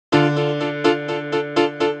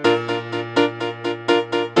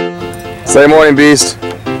Say morning, beast.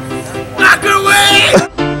 Walk away!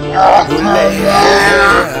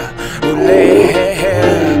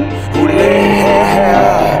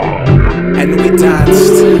 And we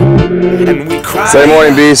danced, and we cried. Say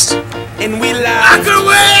morning, beast. And we laughed. Walk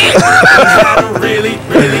away! And had a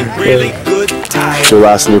really good time. It's your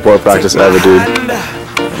last Newport practice ever, dude.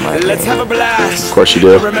 Let's have a blast. Of course you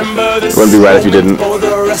do. It wouldn't be right if you didn't.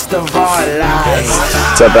 What's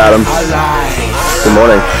up, Adam? Good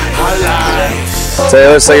morning.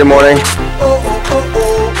 Taylor, say good morning.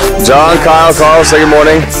 John, Kyle, Carl, say good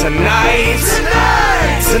morning.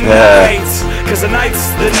 Yeah.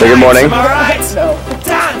 Say good morning.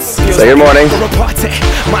 Say good morning.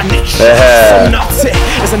 Yeah.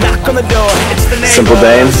 Simple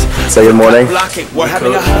Dane, say good morning.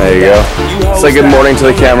 There you go. Say good morning to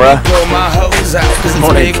the camera. Good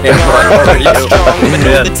morning, camera. How are you?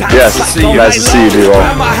 Yes, nice to see you, dude.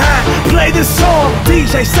 Play this song,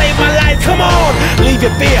 DJ, save my life. Come on, leave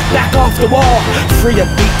your fear back off the wall. Free a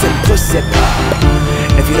beat and pussy pop.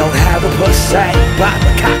 If you don't have a pussy, pop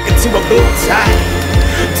a cock into a boot tie.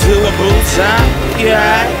 To a boot tie,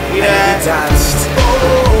 yeah. We danced,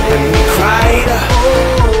 and we cried,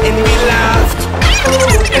 and we laughed,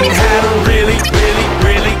 and had a really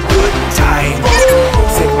good time.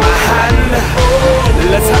 Take my hand,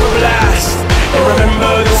 let's have a blast, and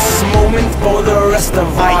remember this moment for the rest of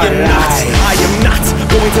our lives. I am not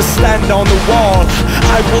going to stand on the wall.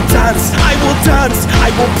 I will dance, I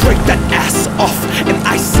will break that ass off. And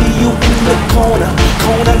I see you in the corner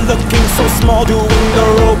looking so small, doing the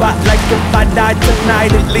robot like if I died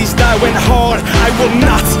tonight, at least I went hard. I will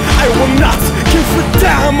not give a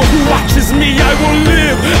damn who watches me. I will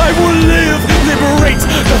live, liberate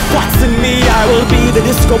the thoughts in me. I will be the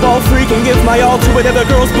disco ball freak and give my all to whatever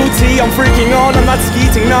girl's booty I'm freaking on. I'm not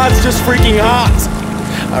skeeting, no, it's just freaking hot.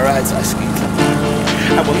 Alright, so I skeet.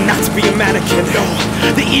 I will not be a mannequin, no.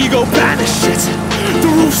 The ego banish it. The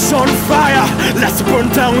roof's on fire, let's burn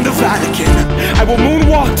down the Vatican. I will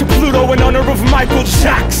moonwalk to Pluto in honor of Michael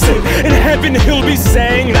Jackson. In heaven he'll be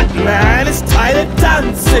saying that man is tired of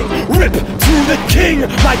dancing. Rip to the king,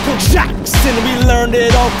 Michael Jackson. We learned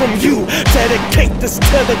it all from you. Dedicate this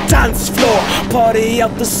to the dance floor. Party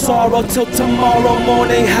out the sorrow till tomorrow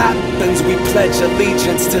morning happens. We pledge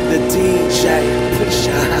allegiance to the DJ. Put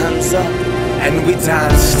your hands up. And we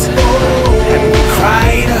danced, and we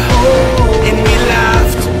cried, and we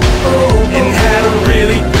laughed, and had a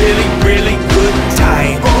really good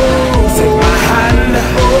time. Take my hand,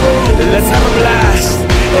 let's have a blast,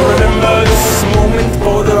 and remember this moment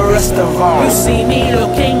for the rest of our lives. You see me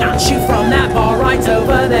looking at you from that bar right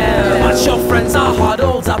over there, but your friends are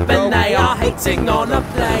huddled up and they are hating on a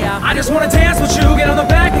player. I just wanna dance with you, get on the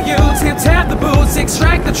back of you, tap the boots,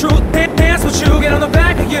 extract the truth. Dance with you, get on the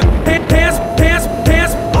back of you, dance,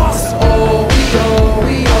 awesome. Oh,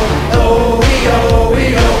 we oh, hey oh,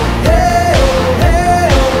 hey oh, hey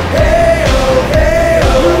oh, hey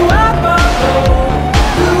oh.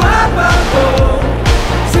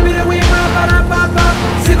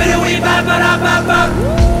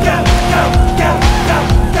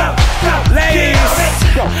 Ladies,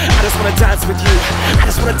 I just wanna dance with you. I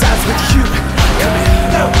just wanna dance with you. Come in,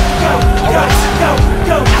 go. I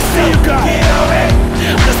see you go. I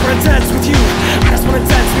just wanna dance with you. I just wanna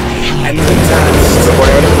dance with you. And we danced.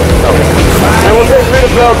 And we'll take Rita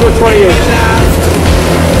Bell to 28.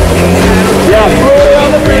 Yeah, throw it on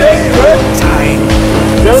the Rita. Good.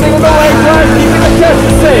 Building in the leg drive, keeping the chest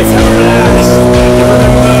safe.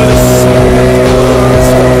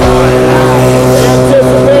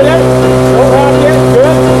 Anticipate it. Don't rock it.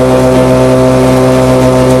 Good.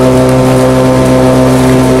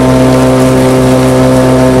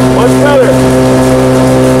 Much better.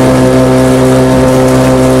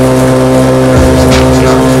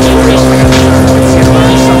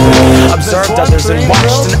 Observed others and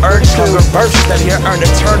watched and urged and reversed that here earned a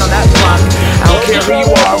turn on that block. I don't care who you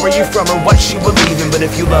are, where you from, or what you believe in, but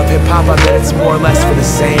if you love hip-hop, I bet it's more or less for the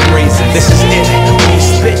same reason. This is it. When you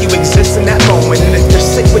spit, you exist in that moment, and if you're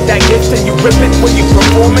sick with that gift, then you rip it. When you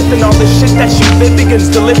perform it, then all the shit that you fit begins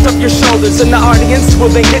to lift up your shoulders, and the audience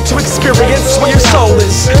will then get to experience where your soul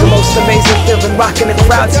is. The most amazing feeling, rocking the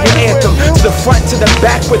crowd to your anthem, to the front, to the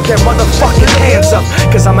back with their motherfucking hands up.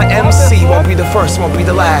 Cause I'm an MC, won't be the first, won't be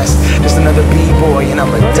the last. Just another B-boy, and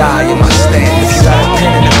I'ma die in my stand. If you got a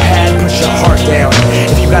pen and a pad, put your heart down.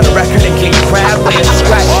 If you got a record and King Crab, lay a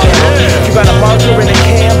scratch down. If you got a marker and a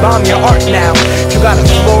can, bomb your art now. If you got a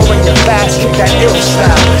floor and you're fast, kick that ill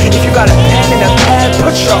style. If you got a pen and a pad,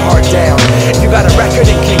 put your heart down. If you got a record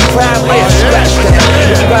and King Crab, lay a scratch down.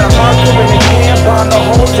 If you got a marker and a can, bomb the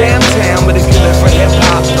whole damn town. But if you live for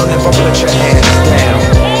hip-hop, don't ever put your hands down.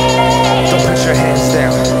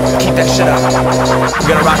 it up. We're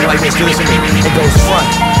gonna rock it like this. Do this with me. It goes front,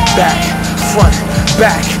 back, front,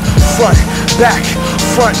 back, front, back,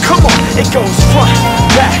 front. Come on. It goes front,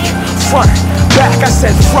 back, front, back. I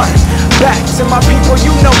said front, back. To my people,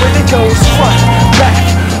 you know it. It goes front, back,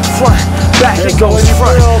 front, back. It goes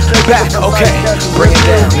front, back. Okay, bring it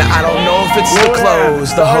down. Now I don't know if it's the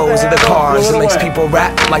clothes, the hoes, or the cars that makes people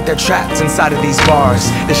rap like they're trapped inside of these bars.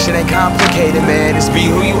 This shit ain't complicated, man. Just be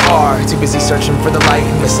who you are. Too busy searching for the light,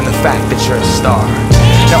 missing the fact that you're a star.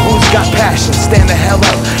 Now who's got passion? Stand the hell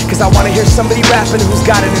up, cause I wanna hear somebody rapping who's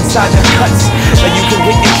got it inside their cuts. Now you can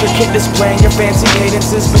get intricate displaying your fancy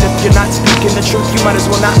cadences, but if you're not speaking the truth, you might as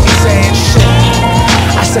well not be saying shit.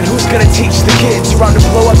 I said, who's gonna teach the kids? You're on to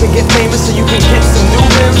blow up and get famous so you can get some new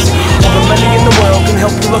rims? All the money in the world can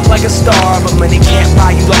help you look like a star, but money can't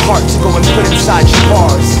buy you the heart to go and put inside your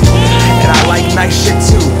bars. And I like nice shit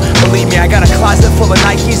too. Believe me, I got a closet full of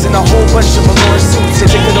Nikes and a whole bunch of velour suits,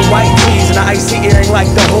 addicted to white tees and an icy earring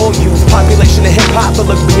like the whole youth population of hip-hop, but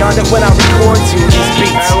look beyond it when I record to these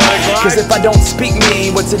beats. Cause if I don't speak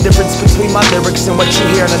me, what's the difference between my lyrics and what you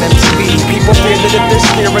hear on MTV? People fear that if they're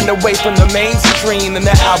steering away from the mainstream, then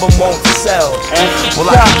their album won't sell. Well,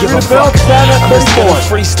 I don't give a fuck. I'm just gonna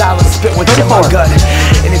freestyle and spit what's in my gut.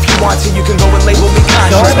 And if you want to, you can go and label me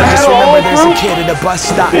conscious, but just remember there's a kid at a bus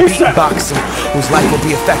stop beatboxing whose life will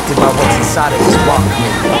be affected by what's inside of his Walkman.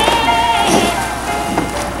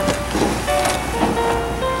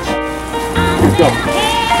 Go.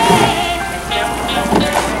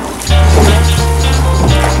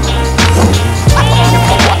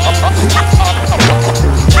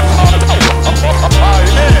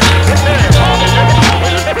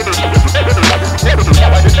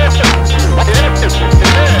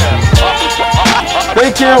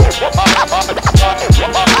 Thank you.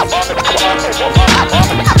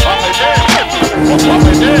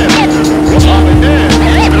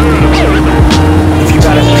 If you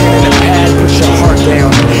got a pen and a pad, put your heart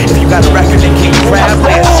down. If you got a record that can grab,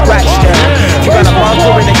 lay a scratch down. If you got a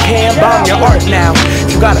marker and a can, bomb your art now. If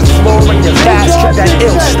you got a floor in your fast, keep that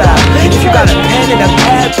ill style. If you got a pen and a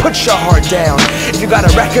pad, put your heart down. If you got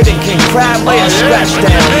a record that can grab, lay a scratch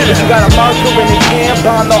down. If you got a marker and a can,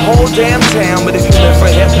 bomb the whole damn town. But if you live for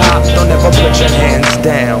hip hop, don't ever put your hands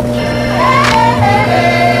down.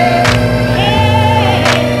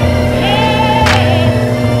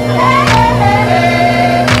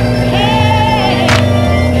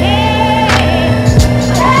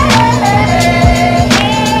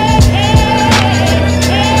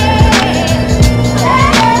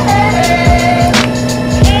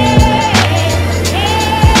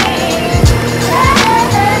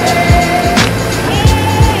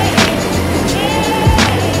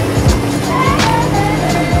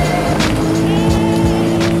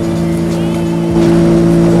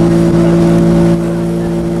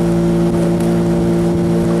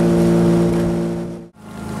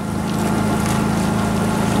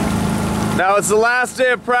 Now it's the last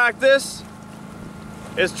day of practice.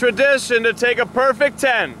 It's tradition to take a perfect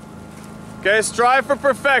 10. Okay, strive for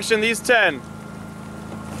perfection, these 10.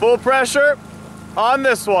 Full pressure on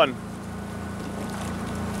this one.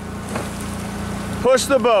 Push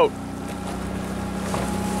the boat.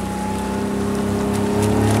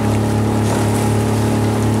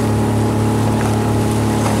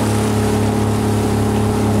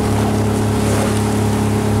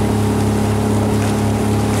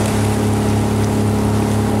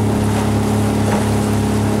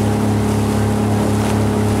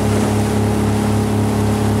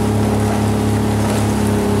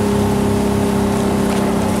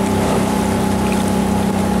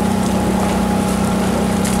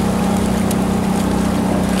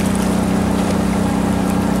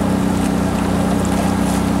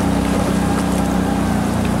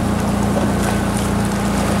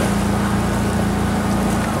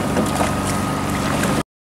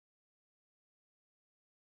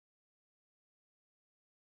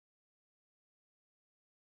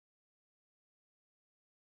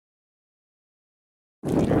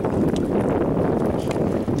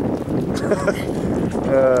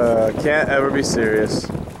 Can't ever be serious.